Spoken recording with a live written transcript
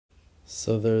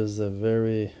So there's a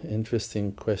very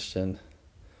interesting question.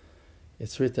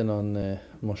 It's written on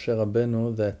Moshe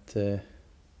Rabbeinu that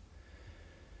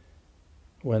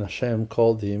when Hashem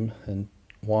called him and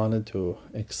wanted to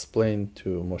explain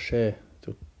Moshe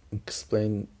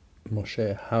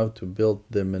how to build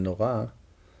the menorah,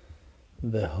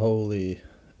 the holy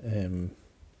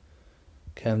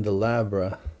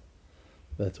candelabra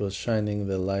that was shining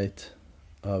the light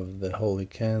of the holy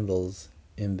candles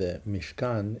in the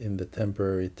Mishkan, in the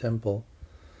temporary temple,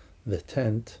 the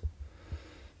tent.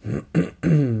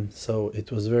 So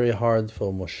it was very hard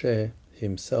for Moshe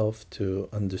himself to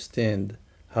understand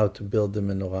how to build the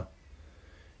menorah.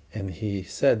 And he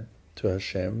said to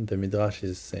Hashem, the Midrash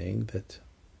is saying that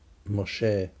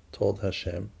Moshe told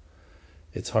Hashem,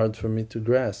 it's hard for me to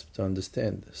grasp, to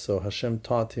understand. So Hashem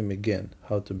taught him again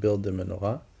how to build the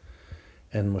menorah.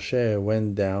 And Moshe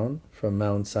went down from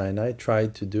Mount Sinai,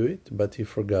 tried to do it, but he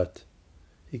forgot.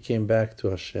 He came back to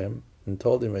Hashem and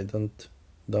told him, I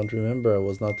don't remember, I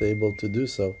was not able to do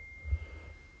so.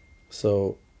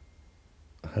 So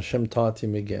Hashem taught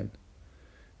him again.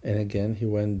 And again he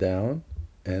went down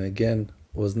and again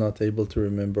was not able to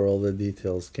remember all the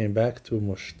details. Came back to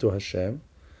Hashem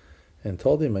and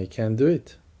told him, I can't do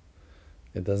it.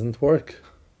 It doesn't work.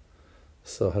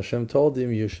 So Hashem told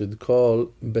him, you should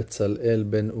call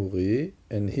Betzalel ben Uri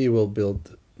and he will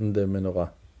build the menorah.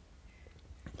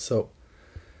 So,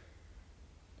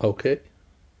 okay,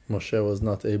 Moshe was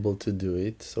not able to do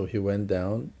it, so he went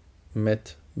down,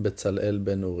 met Betzalel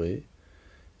ben Uri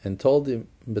and told him,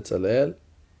 Betzalel,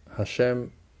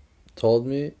 Hashem told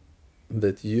me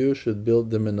that you should build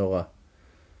the menorah.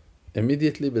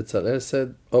 Immediately Betzalel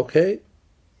said, okay,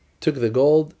 took the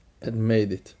gold and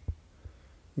made it.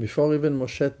 Before even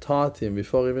Moshe taught him,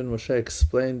 before even Moshe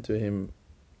explained to him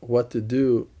what to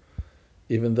do,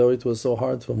 even though it was so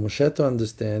hard for Moshe to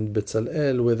understand,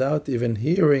 Betzalel, without even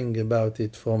hearing about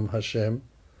it from Hashem,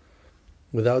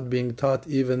 without being taught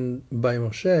even by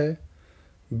Moshe,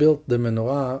 built the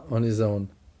menorah on his own.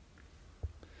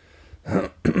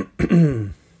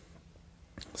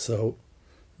 So,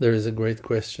 there is a great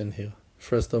question here.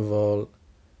 First of all,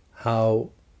 how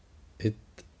it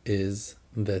is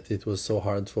that it was so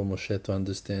hard for Moshe to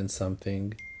understand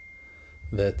something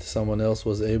that someone else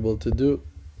was able to do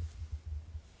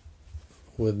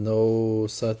with no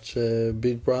such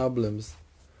big problems.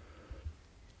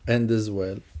 And as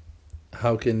well,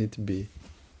 how can it be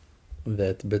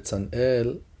that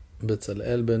Betzalel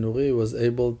ben Uri was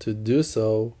able to do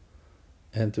so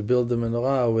and to build the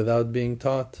menorah without being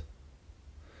taught?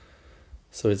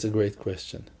 So it's a great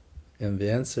question. And the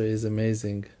answer is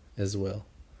amazing as well.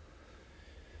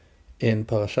 In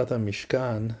Parashat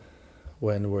HaMishkan,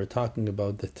 when we're talking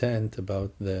about the tent,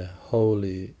 about the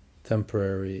holy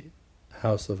temporary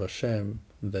house of Hashem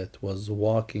that was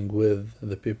walking with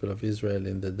the people of Israel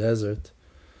in the desert,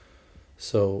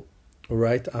 so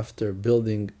right after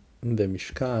building the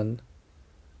Mishkan,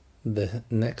 the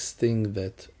next thing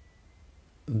that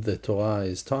the Torah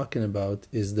is talking about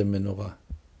is the menorah,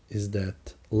 is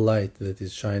that light that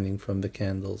is shining from the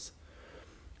candles.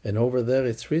 And over there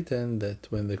it's written that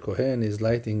when the Kohen is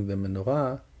lighting the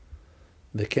menorah,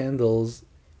 the candle's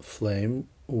flame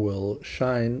will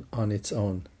shine on its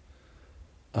own.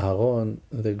 Aaron,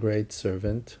 the great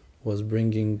servant, was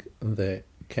bringing the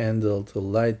candle to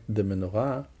light the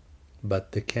menorah,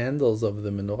 but the candles of the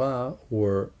menorah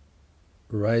were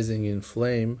rising in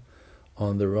flame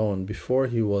on their own before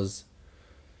he was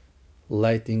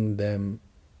lightening them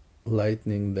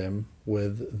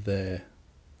with the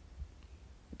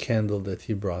candle that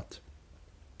he brought.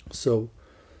 So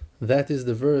that is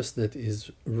the verse that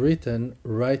is written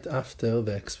right after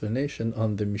the explanation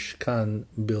on the Mishkan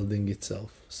building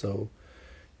itself. So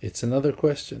it's another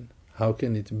question. How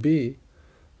can it be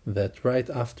that right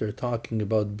after talking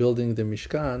about building the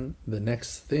Mishkan, the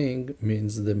next thing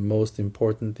means the most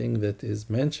important thing that is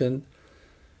mentioned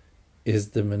is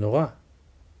the menorah,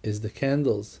 is the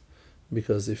candles?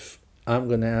 Because if I'm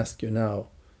going to ask you now,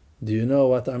 do you know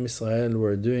what Am Yisrael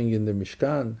were doing in the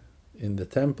Mishkan, in the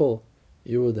temple?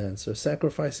 You would answer,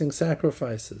 sacrificing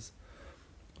sacrifices.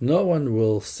 No one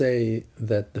will say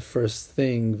that the first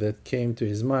thing that came to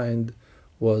his mind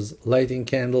was lighting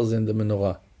candles in the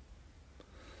menorah.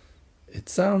 It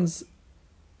sounds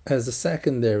as a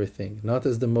secondary thing, not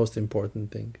as the most important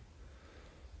thing.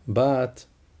 But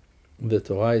the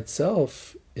Torah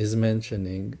itself is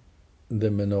mentioning the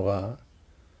menorah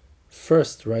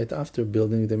first, right after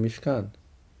building the Mishkan.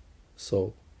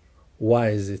 So, why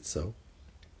is it so?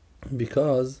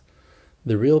 Because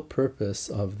the real purpose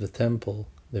of the temple,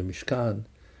 the Mishkan,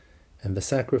 and the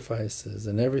sacrifices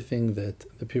and everything that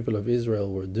the people of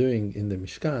Israel were doing in the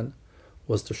Mishkan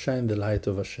was to shine the light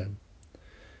of Hashem.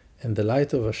 And the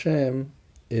light of Hashem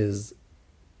is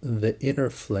the inner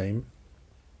flame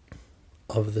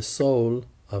of the soul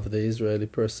of the Israeli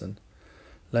person.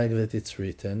 Like that it's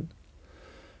written,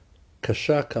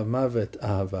 Kasha kamavet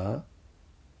ahava,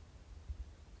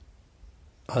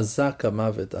 Azah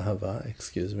kamavet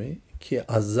ahava, Ki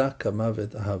azah kamavet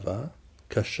ahava,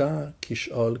 Kasha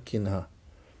kishol kinha.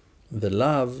 The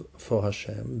love for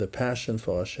Hashem, the passion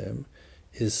for Hashem,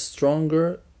 is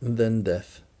stronger than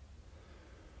death.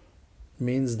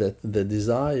 Means that the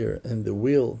desire and the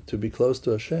will to be close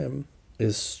to Hashem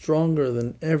is stronger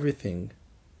than everything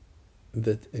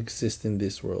that exists in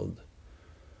this world.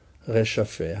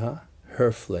 Reshafeha,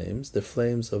 her flames, the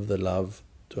flames of the love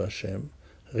to Hashem.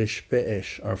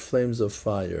 Rishpe'esh, are flames of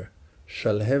fire.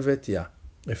 Shalhevet ya,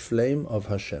 a flame of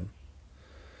Hashem.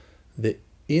 The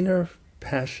inner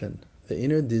passion, the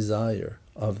inner desire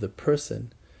of the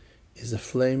person is a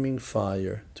flaming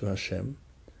fire to Hashem,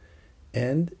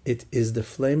 and it is the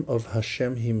flame of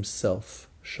Hashem himself.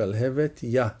 Shalhevet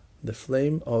ya, the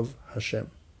flame of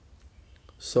Hashem.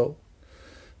 So,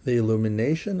 the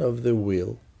illumination of the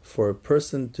will for a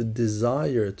person to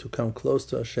desire to come close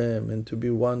to Hashem and to be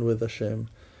one with Hashem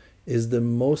is the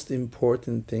most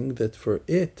important thing, that for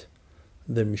it,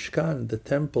 the Mishkan, the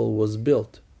temple, was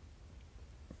built.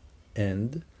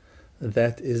 And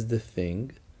that is the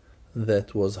thing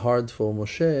that was hard for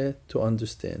Moshe to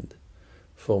understand.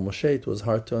 For Moshe it was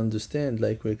hard to understand,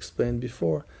 like we explained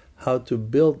before, how to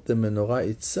build the menorah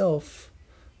itself,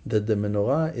 that the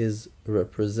menorah is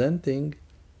representing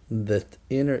that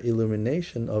inner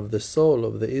illumination of the soul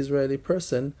of the Israeli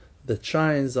person that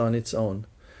shines on its own.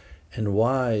 And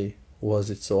why was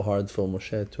it so hard for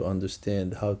Moshe to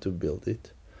understand how to build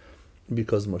it?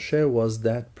 Because Moshe was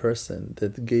that person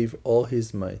that gave all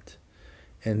his might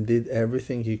and did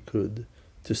everything he could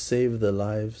to save the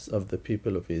lives of the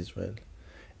people of Israel.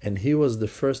 And he was the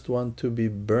first one to be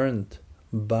burnt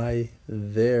by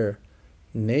their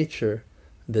nature,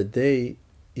 that they,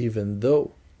 even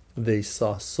though they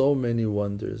saw so many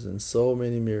wonders and so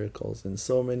many miracles and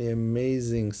so many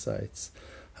amazing sights,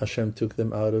 Hashem took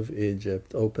them out of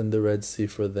Egypt, opened the Red Sea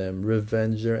for them,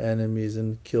 revenged their enemies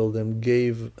and killed them,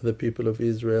 gave the people of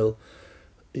Israel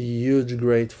a huge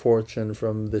great fortune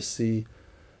from the sea,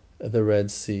 the Red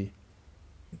Sea,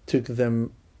 took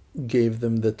them, gave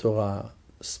them the Torah,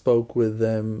 spoke with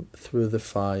them through the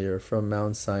fire from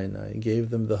Mount Sinai, gave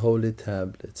them the holy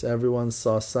tablets. Everyone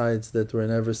saw sights that were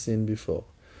never seen before.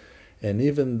 And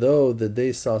even though that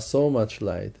they saw so much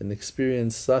light and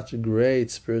experienced such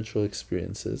great spiritual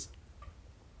experiences,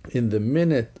 in the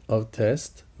minute of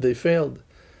test, they failed.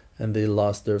 And they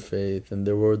lost their faith and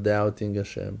they were doubting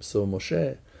Hashem. So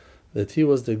Moshe, that he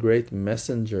was the great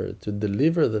messenger to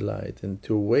deliver the light and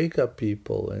to wake up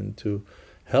people and to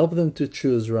help them to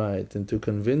choose right and to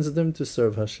convince them to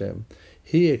serve Hashem,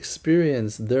 he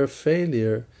experienced their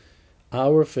failure,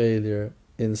 our failure,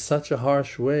 in such a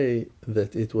harsh way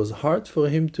that it was hard for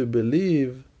him to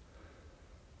believe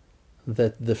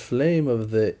that the flame of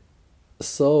the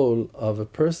soul of a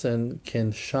person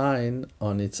can shine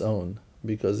on its own.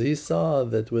 Because he saw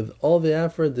that with all the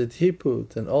effort that he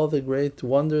put and all the great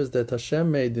wonders that Hashem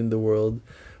made in the world,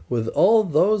 with all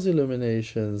those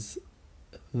illuminations,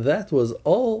 that was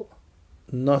all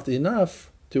not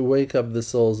enough to wake up the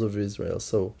souls of Israel.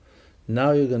 So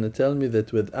now you're going to tell me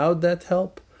that without that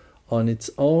help, on its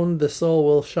own the soul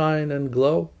will shine and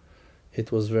glow? It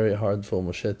was very hard for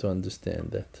Moshe to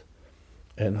understand that.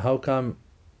 And how come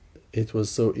it was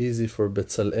so easy for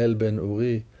Betzalel ben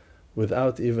Uri,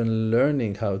 without even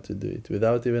learning how to do it,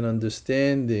 without even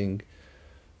understanding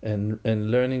and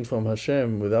learning from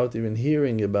Hashem, without even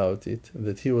hearing about it,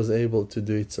 that he was able to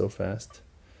do it so fast?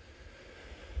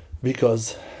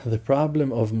 Because the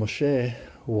problem of Moshe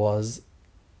was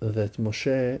that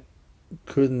Moshe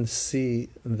couldn't see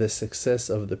the success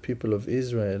of the people of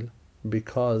Israel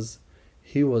because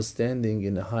he was standing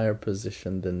in a higher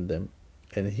position than them,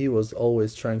 and he was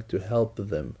always trying to help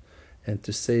them and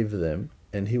to save them,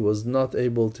 and he was not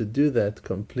able to do that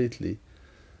completely.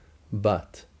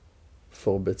 But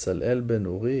for Betzalel ben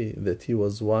Uri, that he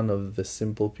was one of the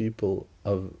simple people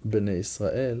of Bnei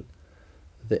Israel,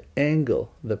 the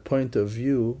angle, the point of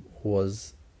view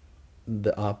was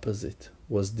the opposite,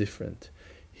 was different.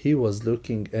 He was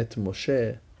looking at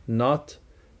Moshe not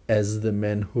as the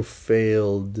man who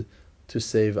failed to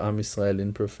save Am Yisrael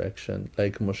in perfection,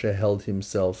 like Moshe held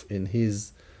himself in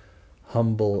his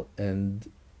humble and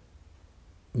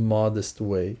modest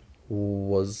way,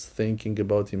 was thinking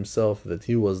about himself that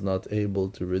he was not able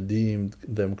to redeem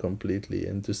them completely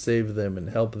and to save them and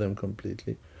help them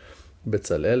completely.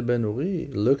 Betzalel ben Uri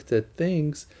looked at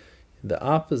things the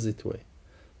opposite way,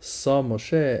 saw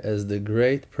Moshe as the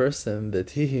great person,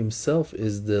 that he himself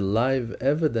is the live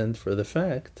evidence for the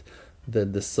fact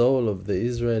that the soul of the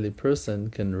Israeli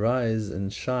person can rise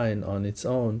and shine on its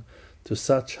own to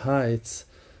such heights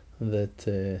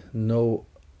that no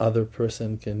other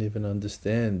person can even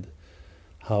understand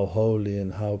how holy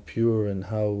and how pure and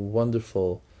how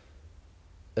wonderful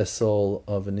a soul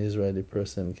of an Israeli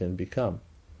person can become.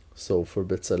 So for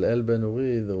Betzalel ben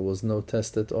Uri, there was no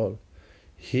test at all.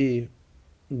 He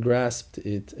grasped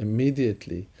it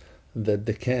immediately that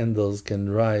the candles can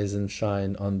rise and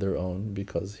shine on their own,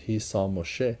 because he saw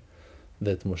Moshe,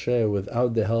 that Moshe,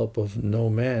 without the help of no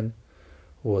man,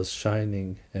 was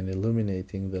shining and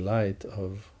illuminating the light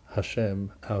of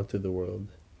Hashem out to the world.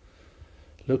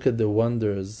 Look at the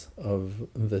wonders of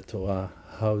the Torah,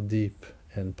 how deep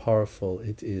and powerful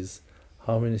it is,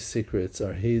 how many secrets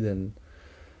are hidden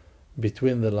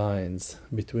between the lines,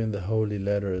 between the holy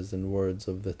letters and words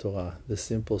of the Torah. The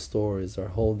simple stories are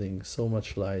holding so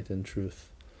much light and truth.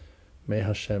 May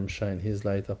Hashem shine His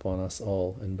light upon us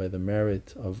all, and by the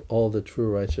merit of all the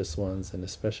true righteous ones, and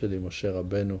especially Moshe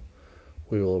Rabbeinu,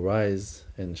 we will rise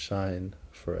and shine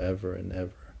forever and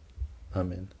ever.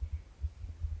 Amen.